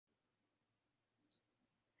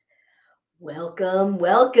Welcome,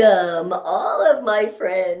 welcome, all of my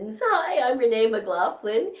friends. Hi, I'm Renee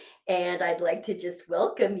McLaughlin, and I'd like to just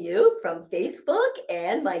welcome you from Facebook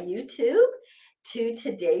and my YouTube to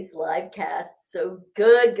today's live cast. So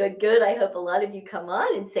good, good, good. I hope a lot of you come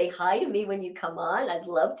on and say hi to me when you come on. I'd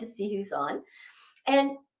love to see who's on.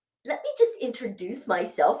 And let me just introduce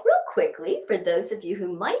myself real quickly for those of you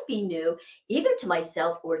who might be new, either to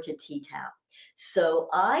myself or to T-Tapp. So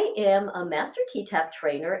I am a master T-Tapp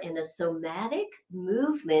trainer and a somatic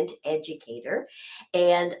movement educator,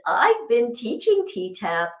 and I've been teaching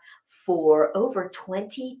T-Tapp for over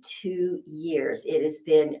 22 years. It has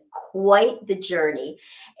been quite the journey.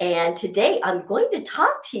 And today I'm going to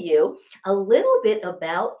talk to you a little bit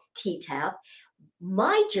about T-Tapp,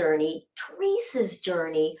 my journey, Teresa's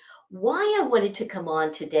journey, why I wanted to come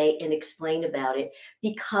on today and explain about it.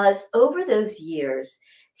 Because over those years,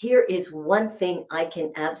 here is one thing I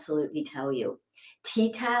can absolutely tell you.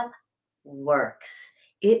 T-Tapp works.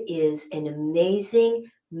 It is an amazing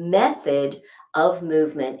method of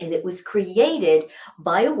movement, and it was created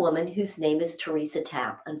by a woman whose name is Teresa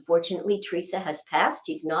Tapp. Unfortunately, Teresa has passed.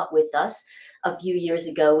 She's not with us a few years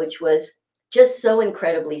ago, which was just so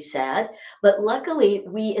incredibly sad. But luckily,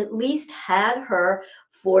 we at least had her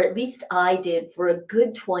for, at least I did, for a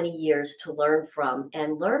good 20 years to learn from.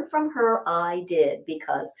 And learn from her I did,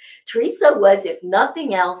 because Teresa was, if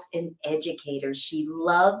nothing else, an educator. She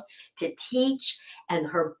loved to teach, and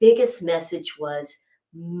her biggest message was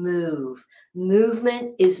move.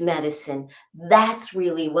 Movement is medicine. That's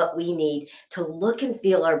really what we need to look and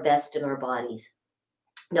feel our best in our bodies.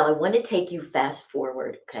 Now, I want to take you fast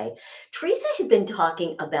forward, okay? Teresa had been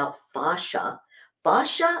talking about fascia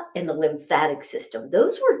and the lymphatic system.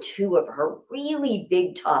 Those were two of her really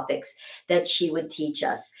big topics that she would teach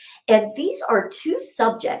us. And these are two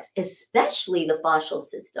subjects, especially the fascial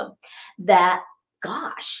system, that,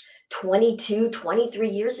 gosh, 22, 23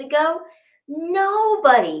 years ago,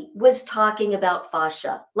 nobody was talking about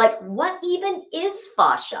fascia. Like, what even is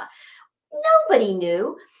fascia? Nobody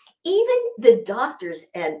knew. Even the doctors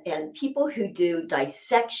and people who do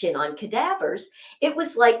dissection on cadavers, it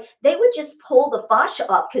was like they would just pull the fascia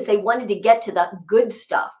off because they wanted to get to the good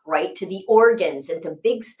stuff, right? To the organs and the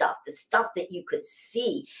big stuff, the stuff that you could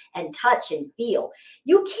see and touch and feel.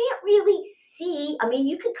 You can't really see. I mean,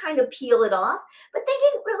 you could kind of peel it off, but they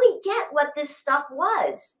didn't really get what this stuff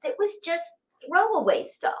was. It was just throwaway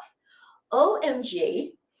stuff. OMG.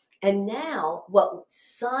 And now, what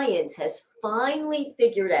science has finally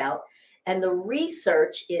figured out, and the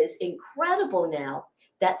research is incredible now,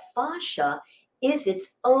 that fascia is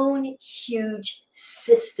its own huge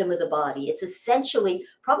system of the body. It's essentially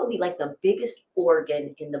probably like the biggest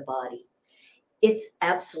organ in the body. It's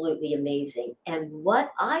absolutely amazing. And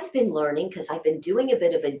what I've been learning, because I've been doing a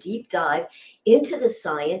bit of a deep dive into the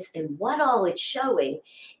science and what all it's showing,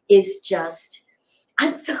 is just,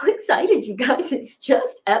 I'm so excited, you guys. It's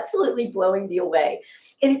just absolutely blowing me away.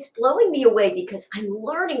 And it's blowing me away because I'm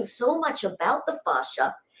learning so much about the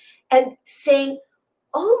fascia and saying,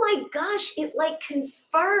 oh my gosh, it like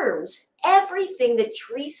confirms everything that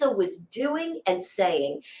Teresa was doing and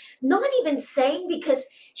saying. Not even saying, because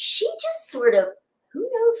she just sort of, who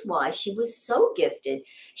knows why, she was so gifted.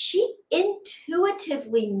 She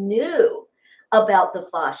intuitively knew about the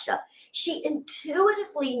fascia. She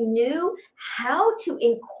intuitively knew how to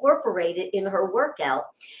incorporate it in her workout.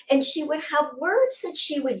 And she would have words that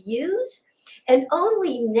she would use. And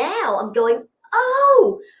only now I'm going,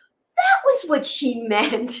 oh, that was what she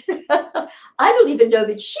meant. I don't even know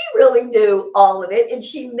that she really knew all of it. And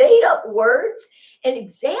she made up words and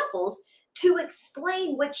examples to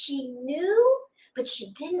explain what she knew, but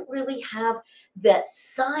she didn't really have that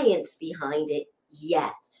science behind it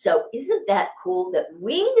yet. So isn't that cool that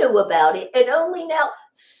we knew about it, and only now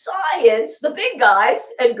science, the big guys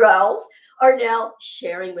and girls, are now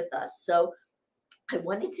sharing with us. So I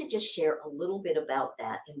wanted to just share a little bit about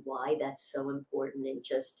that and why that's so important, and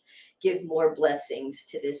just give more blessings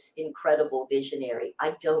to this incredible visionary.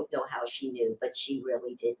 I don't know how she knew, but she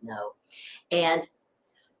really did know. And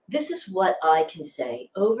this is what I can say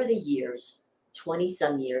over the years, 20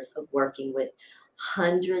 some years of working with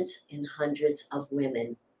hundreds and hundreds of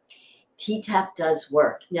women. T-Tapp does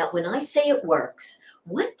work. Now, when I say it works,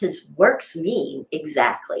 what does works mean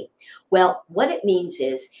exactly? Well, what it means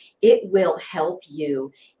is it will help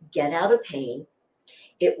you get out of pain.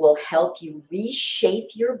 It will help you reshape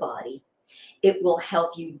your body. It will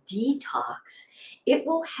help you detox. It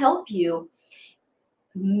will help you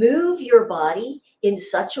move your body in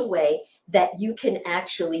such a way that you can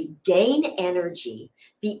actually gain energy,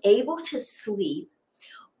 be able to sleep,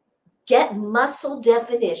 get muscle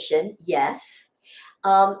definition, yes,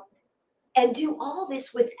 um, and do all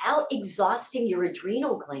this without exhausting your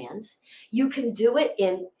adrenal glands. You can do it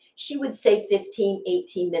in, she would say 15,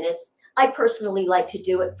 18 minutes. I personally like to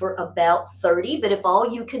do it for about 30, but if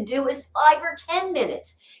all you can do is 5 or 10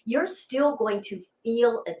 minutes, you're still going to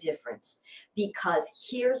feel a difference, because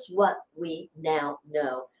here's what we now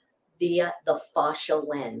know via the fascia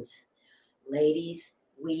lens. Ladies,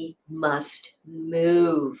 we must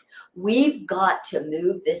move. We've got to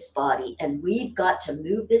move this body, and we've got to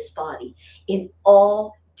move this body in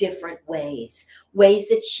all different ways, ways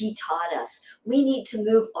that she taught us. We need to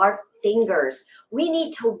move our fingers. We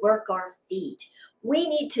need to work our feet. We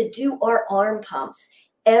need to do our arm pumps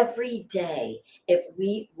every day if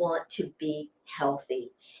we want to be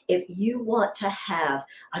healthy. If you want to have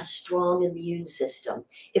a strong immune system,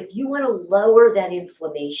 if you want to lower that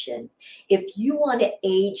inflammation, if you want to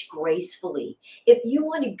age gracefully, if you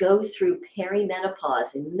want to go through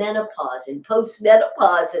perimenopause and menopause and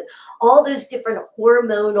postmenopause and all those different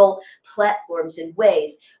hormonal platforms and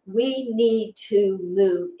ways, we need to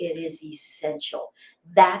move. It is essential.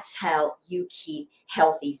 That's how you keep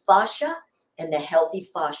healthy fascia, and the healthy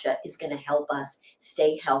fascia is going to help us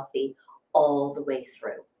stay healthy all the way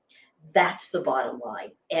through. That's the bottom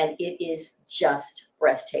line, and it is just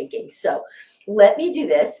breathtaking. So let me do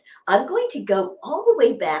this. I'm going to go all the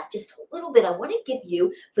way back just a little bit. I want to give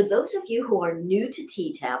you, for those of you who are new to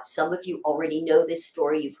T-Tapp, some of you already know this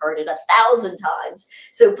story. You've heard it 1,000 times.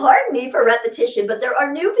 So pardon me for repetition, but there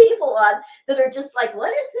are new people on that are just like, what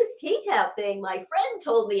is this T-Tapp thing? My friend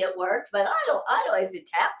told me it worked, but I don't, is it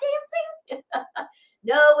tap dancing?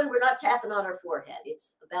 No, and we're not tapping on our forehead.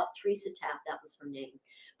 It's about Teresa Tapp. That was her name.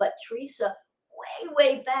 But Teresa,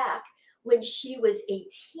 way back when she was a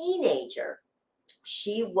teenager,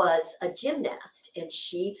 she was a gymnast, and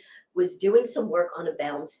she was doing some work on a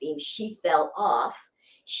balance beam. She fell off.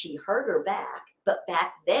 She hurt her back. But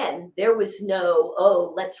back then, there was no,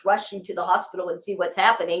 oh, let's rush you to the hospital and see what's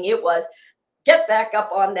happening. It was, get back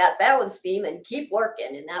up on that balance beam and keep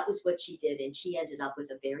working. And that was what she did. And she ended up with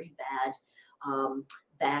a very bad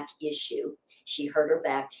back issue. She hurt her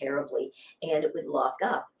back terribly, and it would lock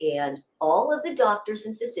up. And all of the doctors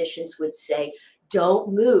and physicians would say,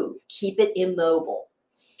 don't move, keep it immobile.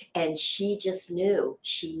 And she just knew.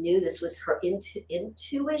 She knew this was her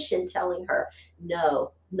intuition telling her,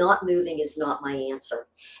 no, not moving is not my answer.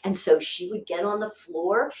 And so she would get on the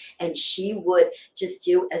floor, and she would just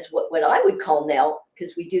do as what I would call now,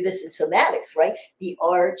 because we do this in somatics, right? The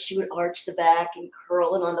arch, she would arch the back and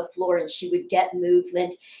curl it on the floor, and she would get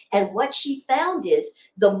movement. And what she found is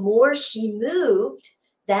the more she moved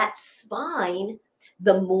that spine,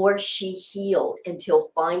 the more she healed, until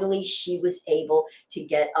finally she was able to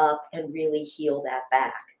get up and really heal that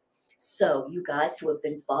back. So you guys who have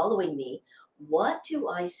been following me, what do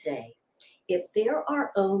I say? If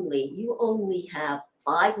you only have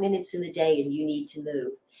 5 minutes in the day and you need to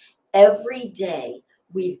move, every day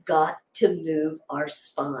we've got to move our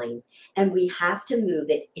spine, and we have to move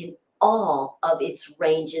it in all of its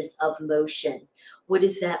ranges of motion. What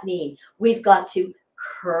does that mean? We've got to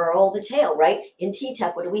curl the tail, right? In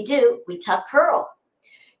T-Tapp, what do? We tuck curl.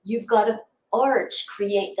 You've got to arch,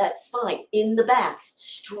 create that spine in the back,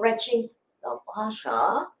 stretching the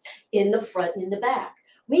fascia in the front and in the back.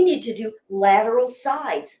 We need to do lateral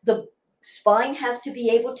sides. The spine has to be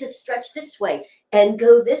able to stretch this way and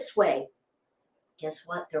go this way. Guess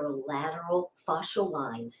what? There are lateral fascial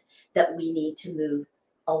lines that we need to move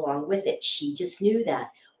along with it. She just knew that.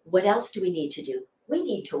 What else do we need to do? We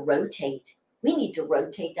need to rotate. We need to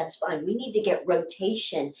rotate that spine. We need to get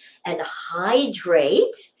rotation and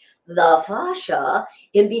hydrate the fascia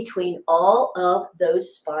in between all of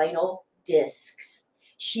those spinal discs.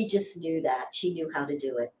 She just knew that. She knew how to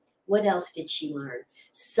do it. What else did she learn?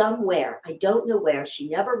 Somewhere, I don't know where, she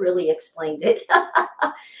never really explained it,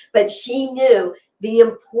 but she knew the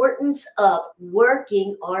importance of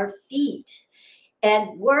working our feet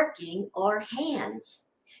and working our hands.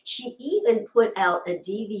 She even put out a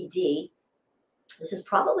DVD. This is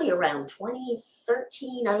probably around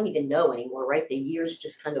 2013. I don't even know anymore, right? The years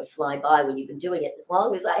just kind of fly by when you've been doing it as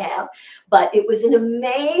long as I have. But it was an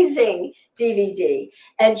amazing DVD.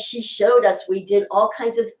 And she showed us, we did all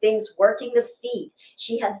kinds of things working the feet.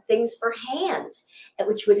 She had things for hands,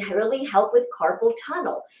 which would really help with carpal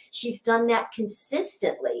tunnel. She's done that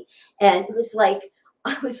consistently. And it was like,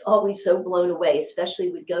 I was always so blown away, especially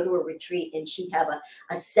we'd go to a retreat and she'd have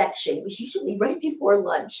a section. It was usually right before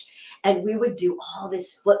lunch. And we would do all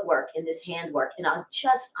this footwork and this handwork. And I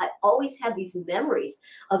always have these memories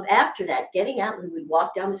of after that, getting out and we'd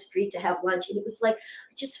walk down the street to have lunch. And it was like,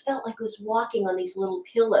 I just felt like I was walking on these little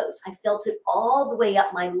pillows. I felt it all the way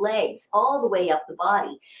up my legs, all the way up the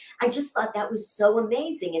body. I just thought that was so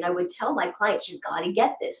amazing. And I would tell my clients, you got to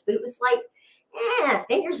get this. But it was like,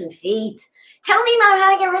 fingers and feet. Tell me about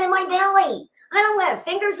how to get rid of my belly. I don't have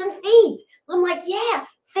fingers and feet. I'm like, yeah,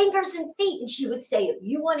 fingers and feet. And she would say, if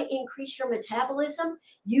you want to increase your metabolism,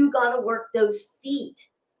 you got to work those feet.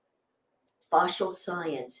 Fascial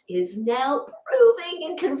science is now proving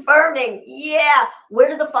and confirming. Yeah. Where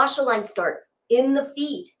do the fascial lines start? In the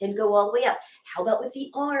feet and go all the way up. How about with the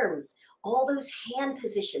arms? All those hand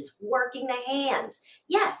positions, working the hands.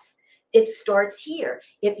 Yes. It starts here.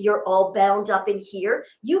 If you're all bound up in here,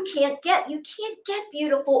 you can't get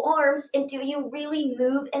beautiful arms until you really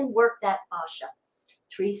move and work that fascia.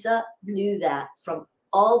 Teresa knew that from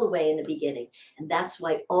all the way in the beginning. And that's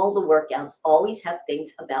why all the workouts always have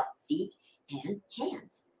things about feet and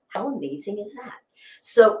hands. How amazing is that?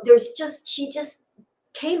 So she just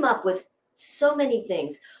came up with so many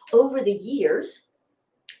things. Over the years,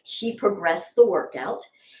 she progressed the workout.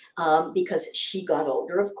 Because she got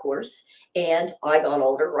older, of course, and I got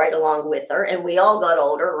older right along with her, and we all got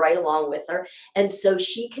older right along with her. And so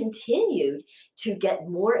she continued to get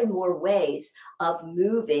more and more ways of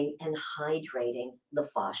moving and hydrating the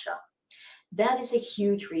fascia. That is a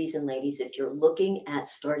huge reason, ladies, if you're looking at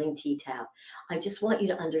starting T-Tapp, I just want you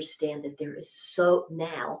to understand that there is so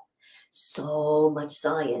much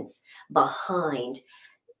science behind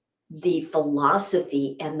the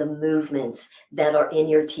philosophy and the movements that are in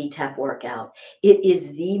your T-Tapp workout. It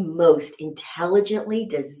is the most intelligently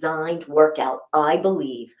designed workout, I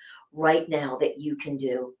believe, right now that you can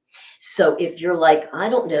do. So if you're like, I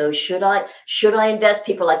don't know, should I invest?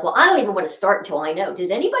 People are like, well, I don't even want to start until I know. Did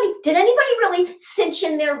anybody really cinch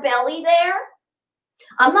in their belly there?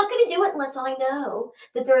 I'm not going to do it unless I know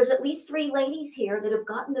that there's at least 3 ladies here that have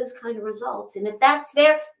gotten those kind of results. And if that's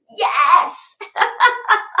there, yes.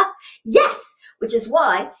 Yes, which is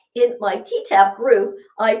why in my T-Tapp group,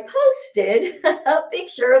 I posted a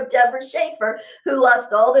picture of Deborah Schaefer, who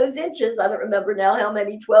lost all those inches. I don't remember now how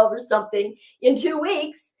many, 12 or something, in 2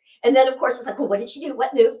 weeks. And then, of course, it's like, well, what did she do?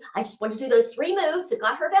 What moves? I just wanted to do those 3 moves that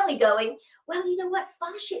got her belly going. Well, you know what?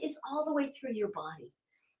 Fascia is all the way through your body,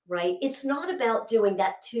 right? It's not about doing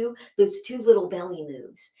those 2 little belly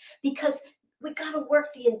moves, because we got to work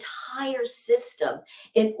the entire system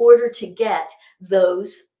in order to get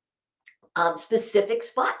those specific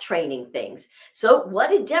spot training things. So what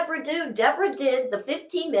did Deborah do? Deborah did the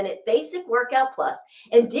 15-minute basic workout plus.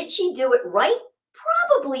 And did she do it right?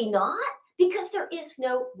 Probably not, because there is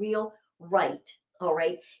no real right. All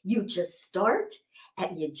right. You just start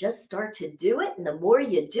and you just start to do it. And the more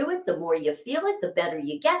you do it, the more you feel it, the better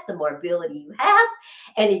you get, the more ability you have.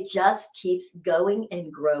 And it just keeps going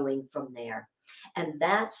and growing from there. And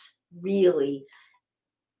that's really,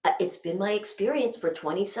 it's been my experience for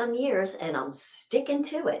 20 some years, and I'm sticking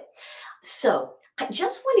to it. So I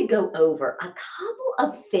just want to go over a couple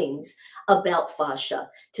of things about fascia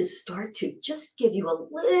to start to just give you a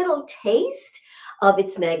little taste of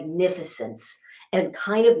its magnificence and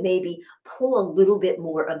kind of maybe pull a little bit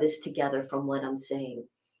more of this together from what I'm saying.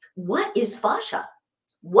 What is fascia?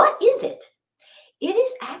 What is it? It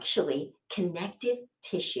is actually connective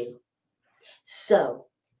tissue. So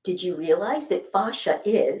did you realize that fascia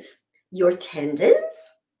is your tendons,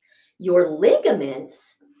 your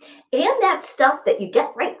ligaments, and that stuff that you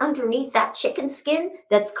get right underneath that chicken skin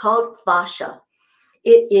that's called fascia?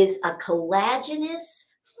 It is a collagenous,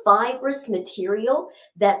 fibrous material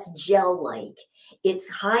that's gel-like.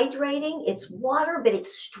 It's hydrating, it's water, but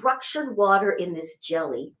it's structured water in this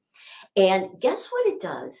jelly. And guess what it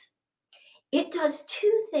does? It does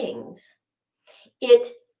 2 things. It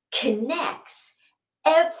connects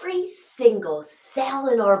every single cell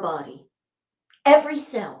in our body, every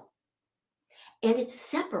cell, and it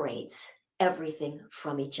separates everything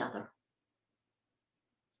from each other.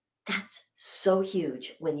 That's so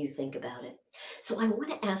huge when you think about it. So I want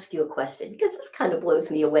to ask you a question, because this kind of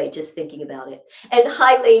blows me away just thinking about it. And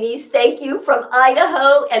hi, ladies. Thank you from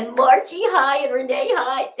Idaho. And Margie, hi. And Renee,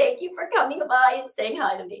 hi. Thank you for coming by and saying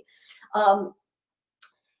hi to me.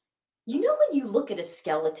 You know, when you look at a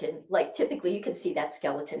skeleton, like typically you can see that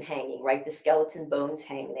skeleton hanging, right? The skeleton bones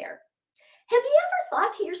hang there. Have you ever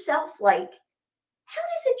thought to yourself, like, how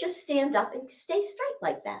does it just stand up and stay straight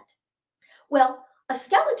like that? Well, a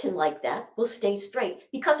skeleton like that will stay straight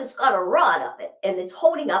because it's got a rod up it and it's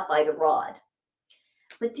holding up by the rod.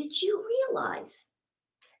 But did you realize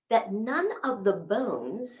that none of the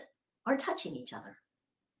bones are touching each other?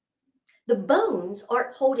 The bones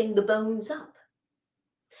aren't holding the bones up.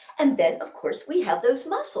 And then, of course, we have those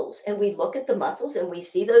muscles, and we look at the muscles and we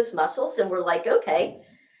see those muscles, and we're like, okay,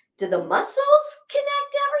 do the muscles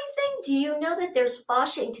connect everything? Do you know that there's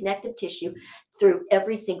fascia and connective tissue through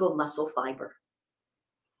every single muscle fiber?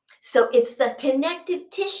 So it's the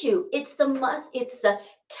connective tissue, it's the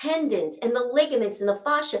tendons and the ligaments and the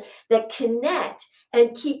fascia that connect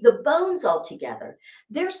and keep the bones all together.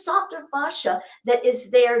 There's softer fascia that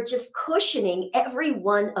is there just cushioning every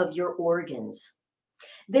one of your organs.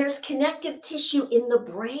 There's connective tissue in the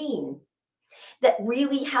brain that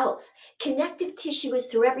really helps. Connective tissue is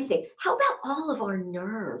through everything. How about all of our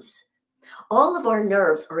nerves? All of our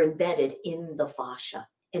nerves are embedded in the fascia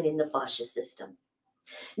and in the fascia system.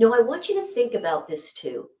 Now, I want you to think about this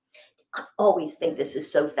too. I always think this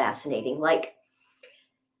is so fascinating. Like,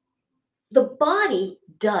 the body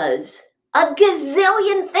does a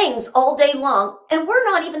gazillion things all day long, and we're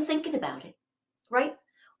not even thinking about it, right?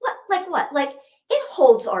 What? Like, it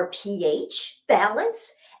holds our pH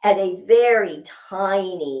balance at a very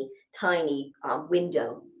tiny, tiny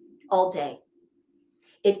window all day.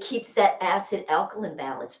 It keeps that acid alkaline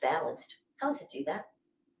balance balanced. How does it do that?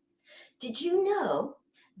 Did you know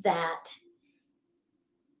that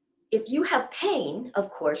if you have pain, of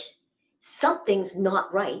course, something's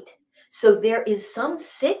not right. So there is some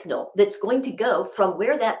signal that's going to go from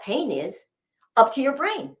where that pain is up to your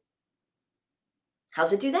brain.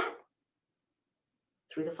 How's it do that?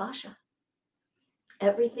 Through the fascia.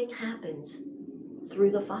 Everything happens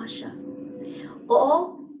through the fascia.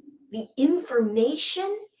 All the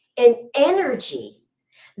information and energy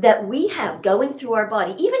that we have going through our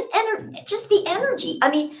body, even just the energy. I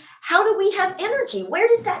mean, how do we have energy? Where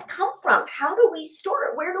does that come from? How do we store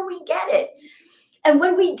it? Where do we get it? And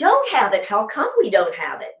when we don't have it, how come we don't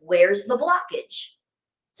have it? Where's the blockage?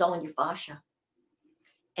 It's all in your fascia.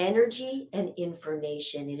 Energy and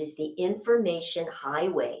information. It is the information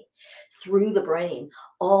highway through the brain,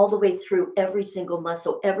 all the way through every single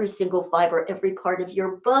muscle, every single fiber, every part of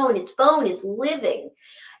your bone. Its bone is living.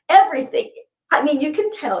 Everything. I mean, you can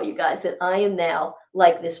tell, you guys, that I am now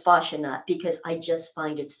like this fascia nut because I just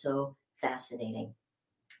find it so fascinating.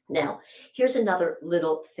 Now, here's another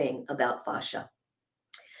little thing about fascia.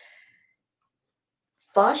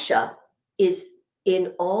 Fascia is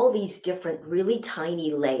in all these different really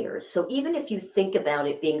tiny layers. So even if you think about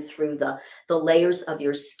it being through the layers of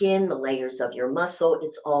your skin, the layers of your muscle,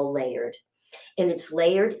 it's all layered. And it's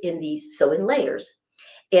layered in these, so in layers.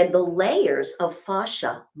 And the layers of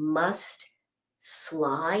fascia must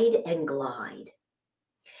slide and glide.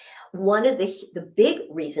 One of the big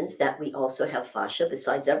reasons that we also have fascia,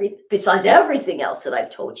 besides everything else that I've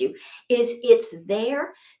told you, is it's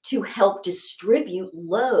there to help distribute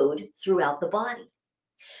load throughout the body.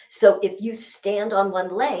 So if you stand on one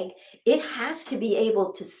leg, it has to be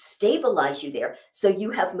able to stabilize you there. So you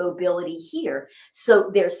have mobility here. So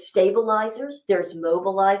there's stabilizers, there's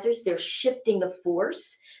mobilizers, there's shifting the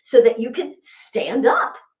force so that you can stand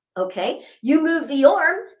up. Okay, you move the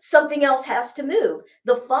arm, something else has to move.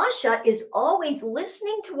 The fascia is always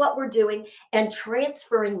listening to what we're doing and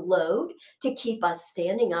transferring load to keep us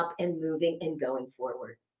standing up and moving and going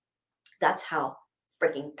forward. That's how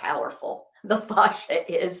freaking powerful the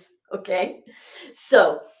fascia is. Okay,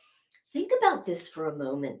 so think about this for a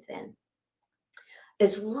moment then.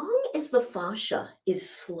 As long as the fascia is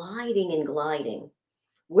sliding and gliding,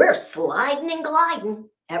 we're sliding and gliding,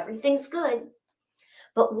 everything's good.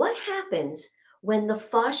 But what happens when the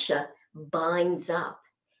fascia binds up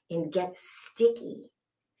and gets sticky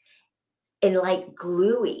and like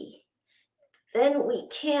gluey? Then we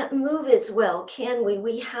can't move as well, can we?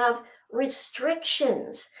 We have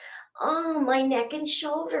restrictions. Oh, my neck and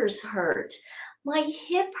shoulders hurt. My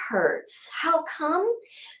hip hurts. How come?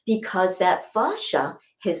 Because that fascia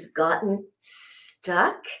has gotten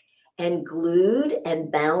stuck and glued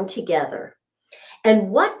and bound together. And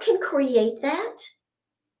what can create that?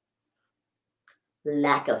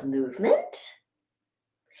 Lack of movement,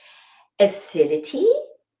 acidity,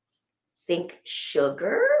 think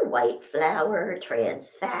sugar, white flour,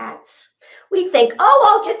 trans fats. We think, oh,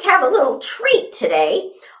 I'll just have a little treat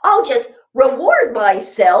today. I'll just reward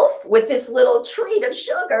myself with this little treat of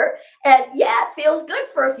sugar. And yeah, it feels good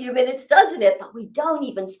for a few minutes, doesn't it? But we don't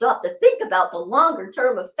even stop to think about the longer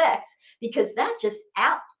term effects because that just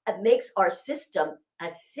makes our system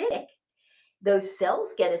acidic. Those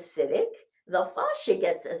cells get acidic. The fascia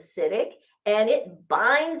gets acidic and it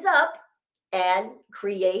binds up and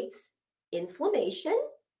creates inflammation.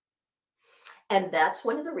 And that's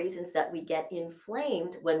one of the reasons that we get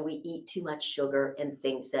inflamed when we eat too much sugar and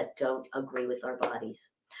things that don't agree with our bodies.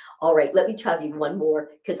 All right, let me tell you one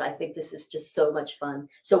more because I think this is just so much fun.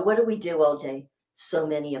 So, what do we do all day? So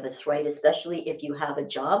many of us, right? Especially if you have a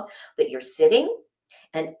job that you're sitting.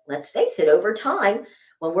 And let's face it, over time,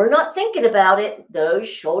 when we're not thinking about it, those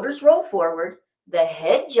shoulders roll forward, the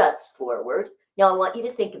head juts forward. Now, I want you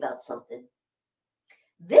to think about something.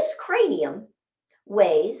 This cranium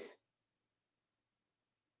weighs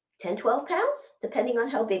 10, 12 pounds, depending on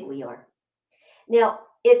how big we are. Now,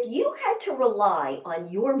 if you had to rely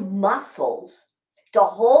on your muscles to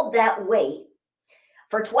hold that weight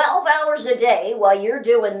for 12 hours a day while you're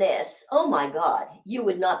doing this, oh my God, you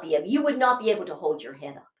would not be able to hold your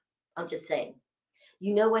head up. I'm just saying.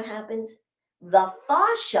 You know what happens? The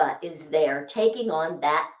fascia is there taking on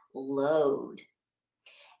that load.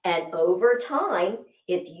 And over time,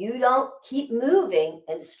 if you don't keep moving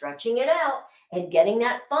and stretching it out and getting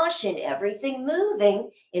that fascia and everything moving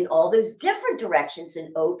in all those different directions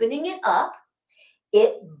and opening it up,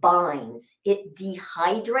 it binds, it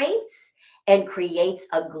dehydrates and creates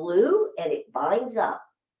a glue and it binds up.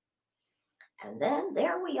 And then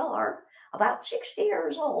there we are, about 60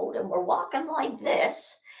 years old, and we're walking like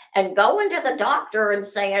this and going to the doctor and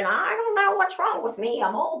saying, I don't know what's wrong with me.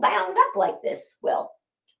 I'm all bound up like this. Well,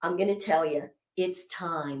 I'm going to tell you, it's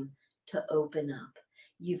time to open up.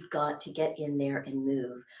 You've got to get in there and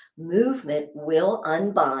move. Movement will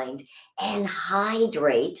unbind and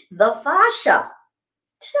hydrate the fascia.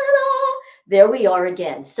 Ta-da! There we are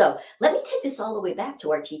again. So let me take this all the way back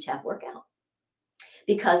to our T-Tapp workout.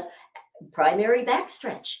 Because primary back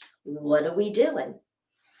stretch, what are we doing?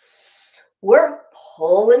 We're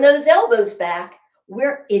pulling those elbows back.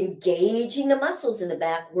 We're engaging the muscles in the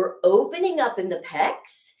back. We're opening up in the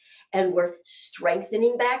pecs and we're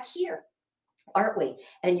strengthening back here, aren't we?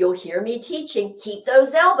 And you'll hear me teaching, keep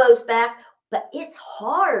those elbows back, but it's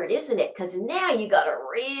hard, isn't it? Because now you got to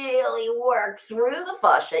really work through the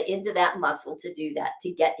fascia into that muscle to do that,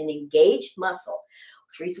 to get an engaged muscle.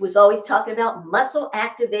 Teresa was always talking about muscle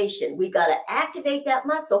activation. We got to activate that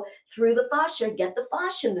muscle through the fascia, get the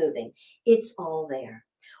fascia moving. It's all there.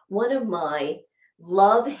 One of my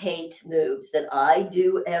love-hate moves that I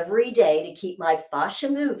do every day to keep my fascia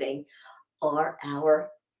moving are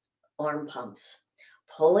our arm pumps.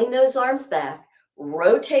 Pulling those arms back,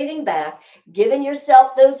 rotating back, giving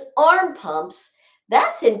yourself those arm pumps.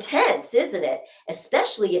 That's intense, isn't it?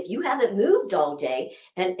 Especially if you haven't moved all day.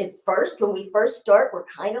 And at first, when we first start, we're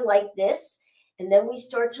kind of like this. And then we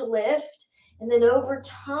start to lift. And then over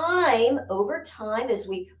time, as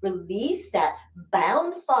we release that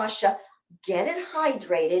bound fascia, get it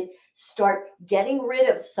hydrated, start getting rid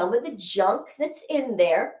of some of the junk that's in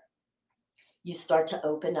there, you start to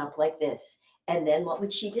open up like this. And then what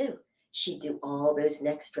would she do? She'd do all those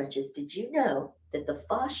neck stretches. Did you know that the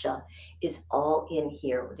fascia is all in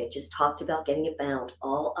here? They just talked about getting it bound,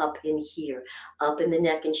 all up in here, up in the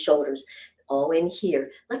neck and shoulders, all in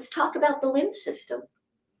here. Let's talk about the lymph system.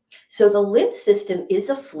 So the lymph system is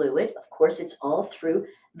a fluid. Of course, it's all through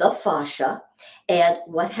the fascia. And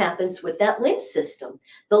what happens with that lymph system?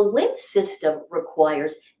 The lymph system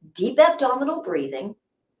requires deep abdominal breathing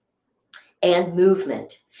and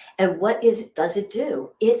movement. And what does it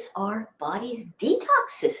do? It's our body's detox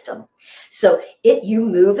system. So you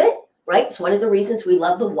move it, right? It's one of the reasons we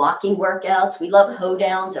love the walking workouts. We love hoe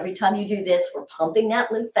downs. Every time you do this, we're pumping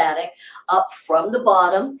that lymphatic up from the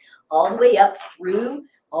bottom, all the way up through,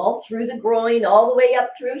 all through the groin, all the way up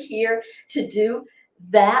through here. To do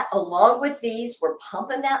that along with these, we're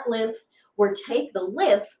pumping that lymph. The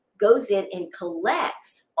lymph goes in and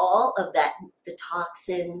collects all of that, the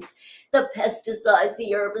toxins, the pesticides,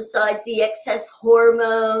 the herbicides, the excess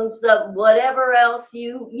hormones, the whatever else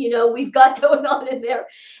we've got going on in there.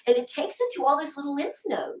 And it takes it to all these little lymph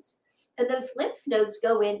nodes. And those lymph nodes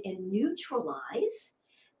go in and neutralize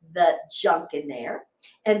the junk in there.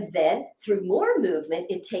 And then through more movement,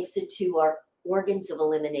 it takes it to our organs of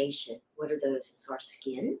elimination. What are those? It's our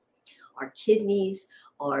skin, our kidneys,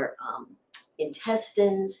 our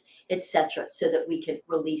intestines, etc., so that we can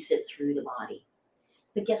release it through the body.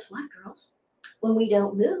 But guess what, girls? When we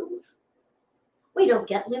don't move, we don't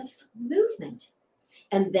get lymph movement.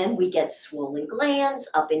 And then we get swollen glands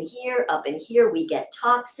up in here, we get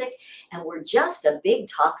toxic, and we're just a big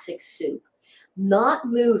toxic soup. Not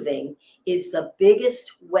moving is the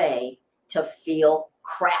biggest way to feel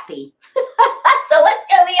crappy. So let's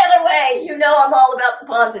go the other way. You know I'm all about the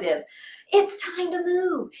positive. It's time to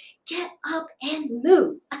move. Get up and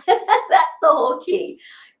move. That's the whole key.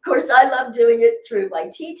 Of course, I love doing it through my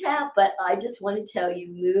T-Tapp, but I just want to tell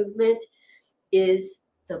you, movement is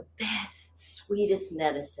the best sweetest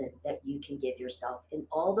medicine that you can give yourself. And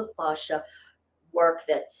all the fascia work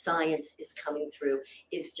that science is coming through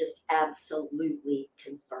is just absolutely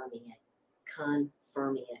confirming it.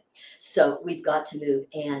 Confirming it. So we've got to move.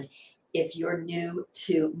 And if you're new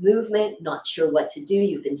to movement, not sure what to do,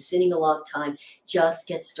 you've been sitting a long time, just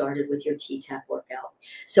get started with your T-Tapp workout.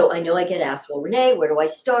 So I know I get asked, well, Renee, where do I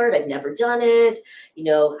start? I've never done it. You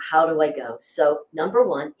know, how do I go? So number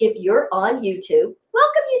one, if you're on YouTube,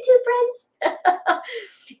 welcome YouTube friends.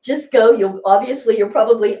 Just go, you're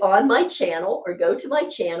probably on my channel, or go to my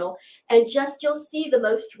channel and you'll see the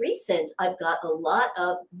most recent. I've got a lot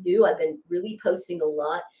of new, I've been really posting a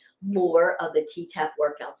lot more of the T-Tapp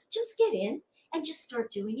workouts. Just get in and just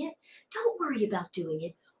start doing it. Don't worry about doing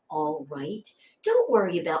it all right. Don't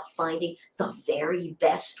worry about finding the very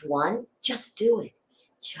best one. Just do it.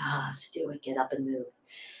 Just do it. Get up and move.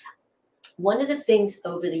 One of the things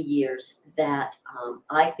over the years that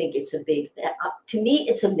I think it's to me,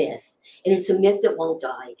 it's a myth, and it's a myth that won't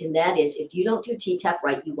die. And that is, if you don't do T-Tapp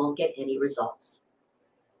right, you won't get any results.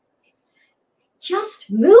 Just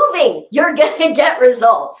moving, you're going to get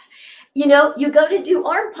results. You know, you go to do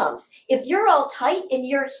arm pumps. If you're all tight and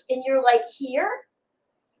you're like here,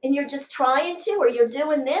 and you're just trying to, or you're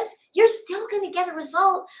doing this, you're still going to get a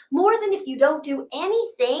result more than if you don't do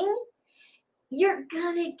anything. You're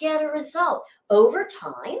going to get a result. Over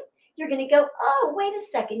time, you're going to go, oh, wait a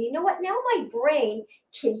second. You know what? Now my brain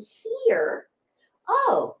can hear,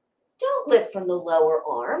 oh, don't lift from the lower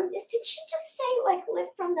arm. Did she just say, like,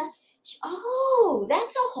 lift from the, oh,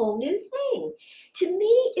 that's a whole new thing. To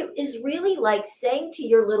me, it is really like saying to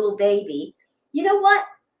your little baby, you know what?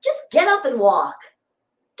 Just get up and walk.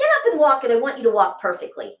 Get up and walk, and I want you to walk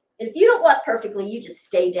perfectly. And if you don't walk perfectly, you just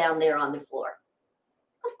stay down there on the floor.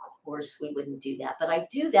 Of course, we wouldn't do that, but I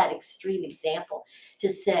do that extreme example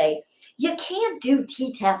to say, you can't do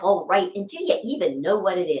T-Tapp all right until you even know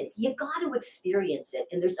what it is. You got to experience it,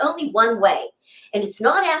 and there's only one way, and it's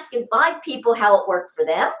not asking 5 people how it worked for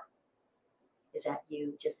them. Is that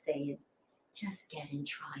you just saying, just get and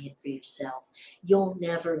try it for yourself. You'll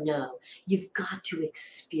never know. You've got to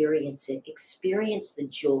experience it. Experience the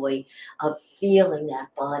joy of feeling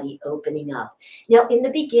that body opening up. Now, in the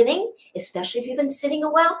beginning, especially if you've been sitting a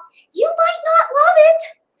while, you might not love it.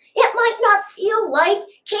 It might not feel like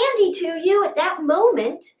candy to you at that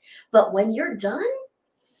moment. But when you're done,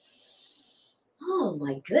 oh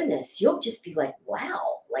my goodness, you'll just be like,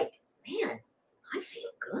 wow, like, man, I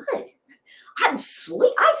feel good.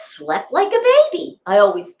 I slept like a baby.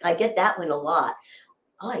 I get that one a lot.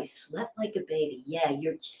 I slept like a baby. Yeah,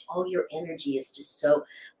 all your energy is just so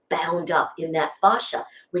bound up in that fascia.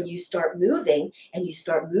 When you start moving and you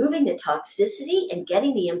start moving the toxicity and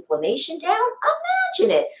getting the inflammation down,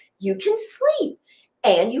 imagine it. You can sleep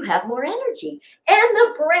and you have more energy and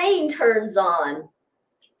the brain turns on.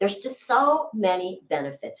 There's just so many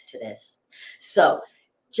benefits to this. So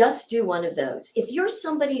just do one of those. If you're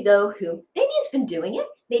somebody, though, who maybe has been doing it,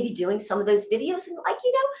 maybe doing some of those videos, and like,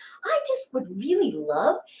 I just would really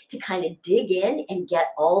love to kind of dig in and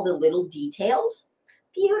get all the little details.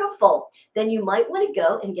 Beautiful. Then you might want to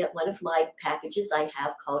go and get one of my packages I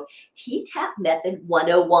have called T-Tapp Method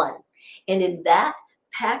 101. And in that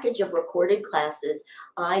package of recorded classes,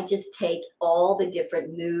 I just take all the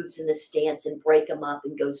different moves in the stance and break them up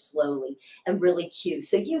and go slowly and really cue.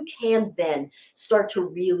 So you can then start to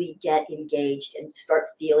really get engaged and start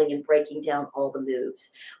feeling and breaking down all the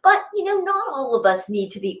moves. But, not all of us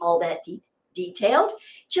need to be all that detailed.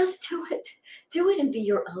 Just do it. Do it and be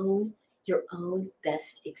your own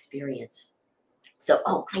best experience. So,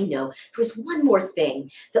 I know there's one more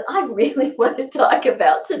thing that I really want to talk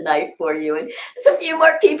about tonight for you. And there's a few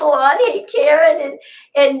more people on. Hey, Karen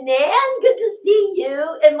and Nan, good to see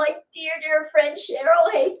you. And my dear, dear friend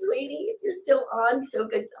Cheryl. Hey, sweetie, if you're still on, so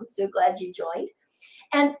good. I'm so glad you joined.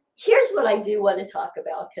 And here's what I do want to talk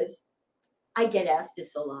about, because I get asked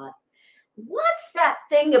this a lot. What's that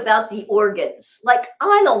thing about the organs? Like,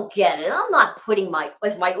 I don't get it. I'm not putting my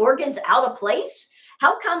organs out of place?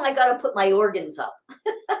 How come I got to put my organs up?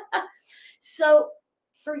 So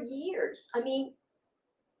for years,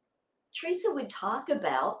 Teresa would talk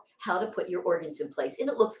about how to put your organs in place. And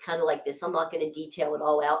it looks kind of like this. I'm not going to detail it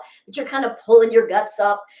all out, but you're kind of pulling your guts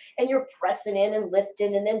up and you're pressing in and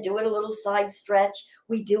lifting and then doing a little side stretch.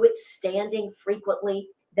 We do it standing frequently.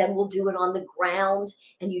 Then we'll do it on the ground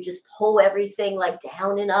and you just pull everything like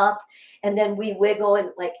down and up. And then we wiggle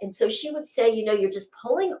and so she would say, you're just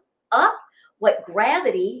pulling up what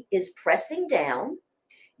gravity is pressing down.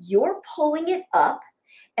 You're pulling it up.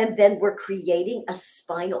 And then we're creating a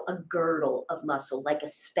girdle of muscle, like a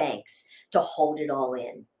Spanx, to hold it all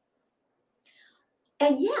in.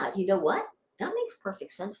 And yeah, you know what? that makes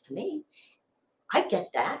perfect sense to me. I get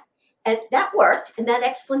that. And that worked. And that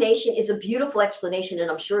explanation is a beautiful explanation. And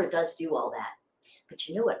I'm sure it does do all that. But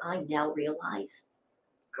you know what I now realize?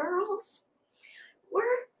 Girls, we're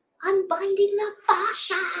unbinding the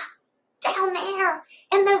fascia down there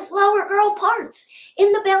in those lower girl parts,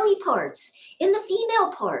 in the belly parts, in the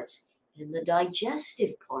female parts, in the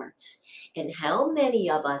digestive parts. And how many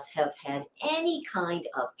of us have had any kind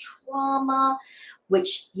of trauma,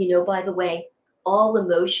 which, by the way, all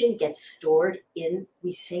emotion gets stored in,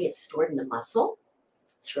 we say it's stored in the muscle.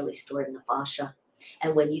 It's really stored in the fascia.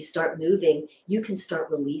 And when you start moving, you can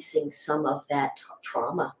start releasing some of that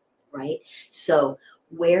trauma, right? So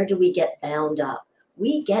where do we get bound up?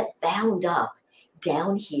 We get bound up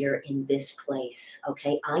down here in this place,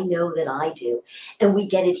 okay? I know that I do. And we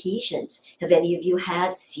get adhesions. Have any of you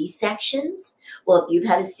had C-sections? Well, if you've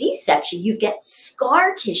had a C-section, you get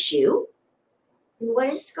scar tissue. And what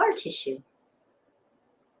is scar tissue?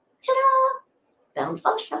 Ta-da! Bound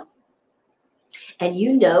fascia. And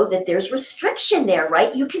you know that there's restriction there,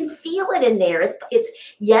 right? You can feel it in there.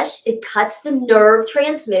 Yes, it cuts the nerve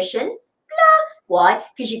transmission. Blah. Why?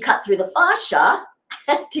 Because you cut through the fascia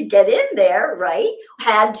to get in there, right?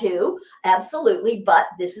 Had to, absolutely. But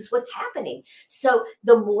this is what's happening. So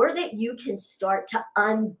the more that you can start to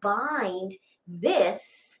unbind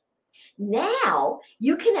this, now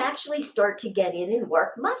you can actually start to get in and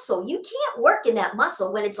work muscle. You can't work in that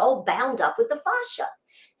muscle when it's all bound up with the fascia.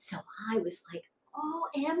 So I was like,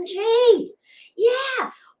 OMG.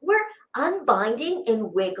 Yeah, we're unbinding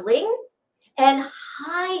and wiggling and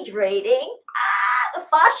hydrating the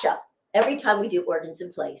fascia every time we do organs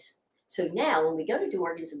in place. So now when we go to do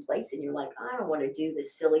organs in place and you're like, I don't want to do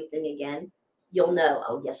this silly thing again, you'll know,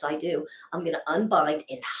 oh, yes, I do. I'm going to unbind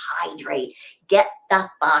and hydrate. Get the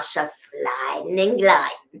fascia sliding and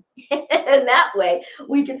gliding. And that way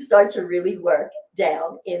we can start to really work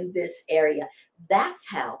down in this area. That's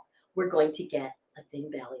how we're going to get a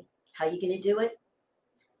thin belly. How are you going to do it?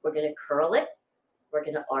 We're going to curl it. We're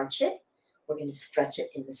going to arch it. We're going to stretch it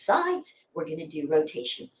in the sides. We're going to do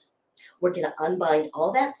rotations. We're going to unbind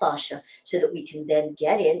all that fascia so that we can then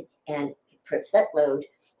get in and put that load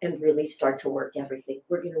and really start to work everything.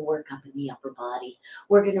 We're going to work up in the upper body.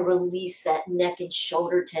 We're going to release that neck and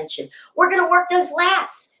shoulder tension. We're going to work those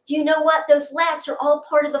lats. Do you know what? Those lats are all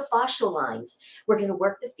part of the fascial lines. We're going to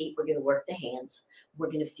work the feet. We're going to work the hands.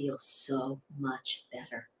 We're going to feel so much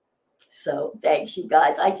better. So thanks, you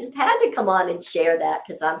guys. I just had to come on and share that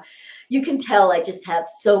because you can tell I just have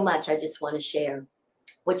so much I just want to share,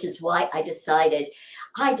 which is why I decided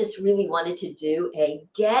I just really wanted to do a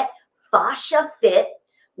Get Fascia Fit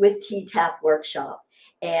with T-Tapp workshop.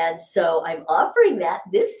 And so I'm offering that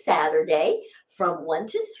this Saturday from 1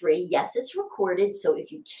 to 3. Yes, it's recorded. So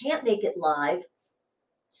if you can't make it live,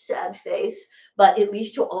 sad face, but at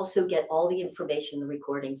least you'll also get all the information in the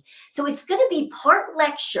recordings. So it's going to be part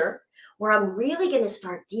lecture where I'm really going to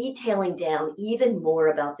start detailing down even more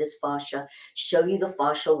about this fascia, show you the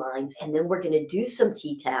fascial lines, and then we're going to do some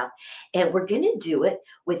T-Tapp, and we're going to do it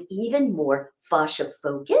with even more fascia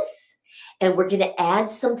focus, and we're going to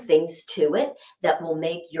add some things to it that will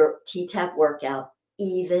make your T-Tapp workout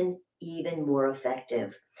even more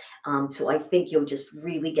effective. So I think you'll just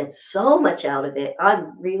really get so much out of it.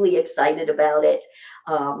 I'm really excited about it.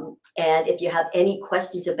 And if you have any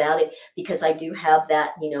questions about it, because I do have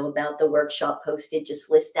that, about the workshop posted, just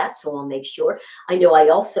list that. So I'll make sure. I know I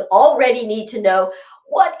also already need to know,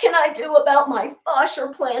 what can I do about my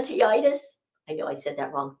fascial plantitis? I know I said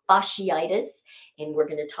that wrong, fasciitis. And we're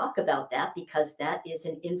going to talk about that because that is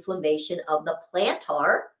an inflammation of the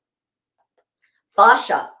plantar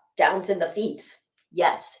fascia. Downs in the feet.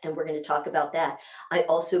 Yes, and we're going to talk about that. I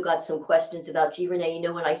also got some questions about, gee, Renee,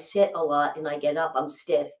 when I sit a lot and I get up, I'm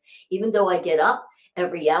stiff. Even though I get up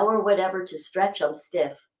every hour or whatever to stretch, I'm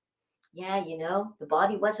stiff. Yeah, the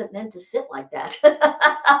body wasn't meant to sit like that.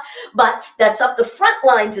 But that's up the front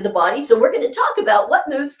lines of the body. So we're going to talk about what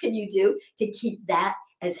moves can you do to keep that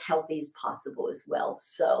as healthy as possible as well.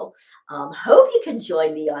 So hope you can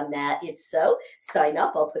join me on that. If so, sign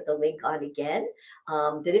up. I'll put the link on again.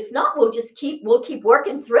 But if not, we'll keep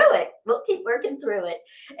working through it. We'll keep working through it.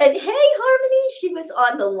 And hey, Harmony, she was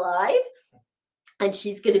on the live. And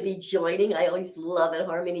she's going to be joining. I always love it.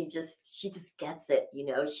 Harmony she just gets it.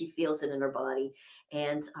 She feels it in her body.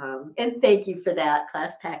 And thank you for that.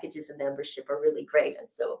 Class packages and membership are really great. I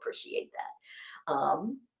so appreciate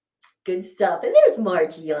that. Good stuff. And there's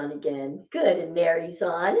Margie on again. Good. And Mary's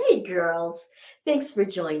on. Hey, girls. Thanks for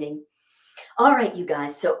joining. All right, you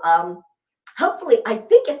guys. So hopefully, I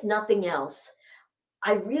think if nothing else,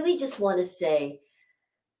 I really just want to say,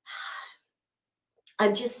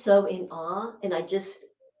 I'm just so in awe, and I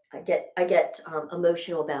get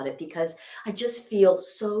emotional about it because I just feel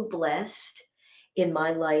so blessed in my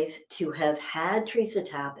life to have had Teresa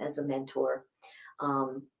Tapp as a mentor.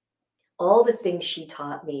 Um, all the things she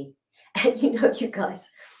taught me, and you guys,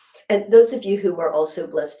 and those of you who are also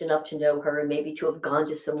blessed enough to know her and maybe to have gone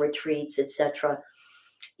to some retreats, etc.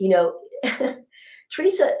 You know,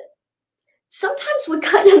 Teresa sometimes would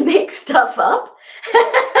kind of make stuff up.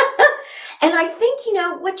 And I think,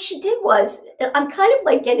 what she did was, I'm kind of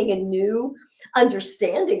like getting a new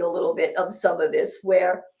understanding a little bit of some of this,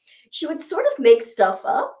 where she would sort of make stuff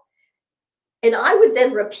up and I would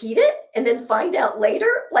then repeat it and then find out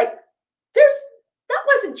later, like, there's, that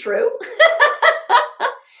wasn't true.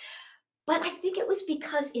 But I think it was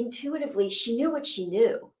because intuitively she knew what she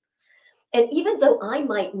knew. And even though I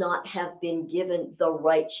might not have been given the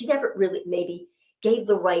right, she never really maybe gave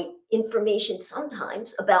the right information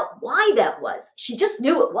sometimes about why that was. She just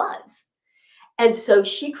knew it was. And so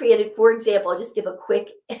she created, for example, I'll just give a quick,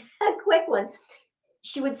 a quick one.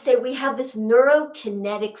 She would say, we have this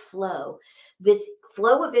neurokinetic flow, this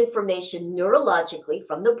flow of information neurologically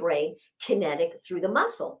from the brain, kinetic through the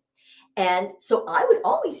muscle. And so I would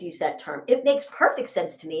always use that term. It makes perfect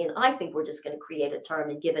sense to me. And I think we're just going to create a term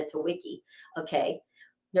and give it to Wiki. Okay.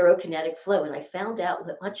 Neurokinetic flow. And I found out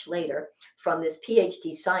much later from this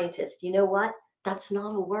PhD scientist, you know what? That's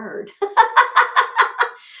not a word.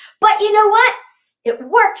 But you know what? It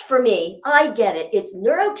worked for me. I get it. It's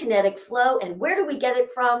neurokinetic flow. And where do we get it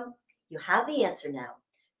from? You have the answer now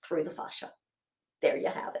through the fascia. There you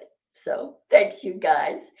have it. So thanks, you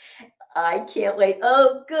guys. I can't wait.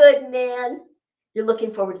 Oh, good, man. You're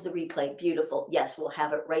looking forward to the replay. Beautiful. Yes, we'll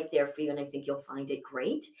have it right there for you, and I think you'll find it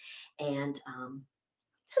great. And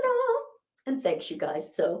ta-da! And thanks, you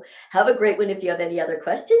guys. So have a great one. If you have any other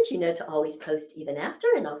questions, to always post even after,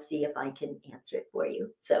 and I'll see if I can answer it for you.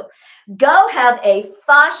 So go have a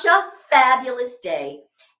fascia fabulous day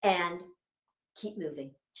and keep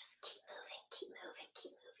moving. Just keep moving, keep moving,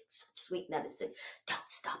 keep moving. Such sweet medicine. Don't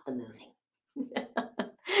stop the moving.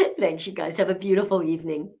 Thanks, you guys. Have a beautiful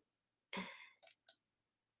evening.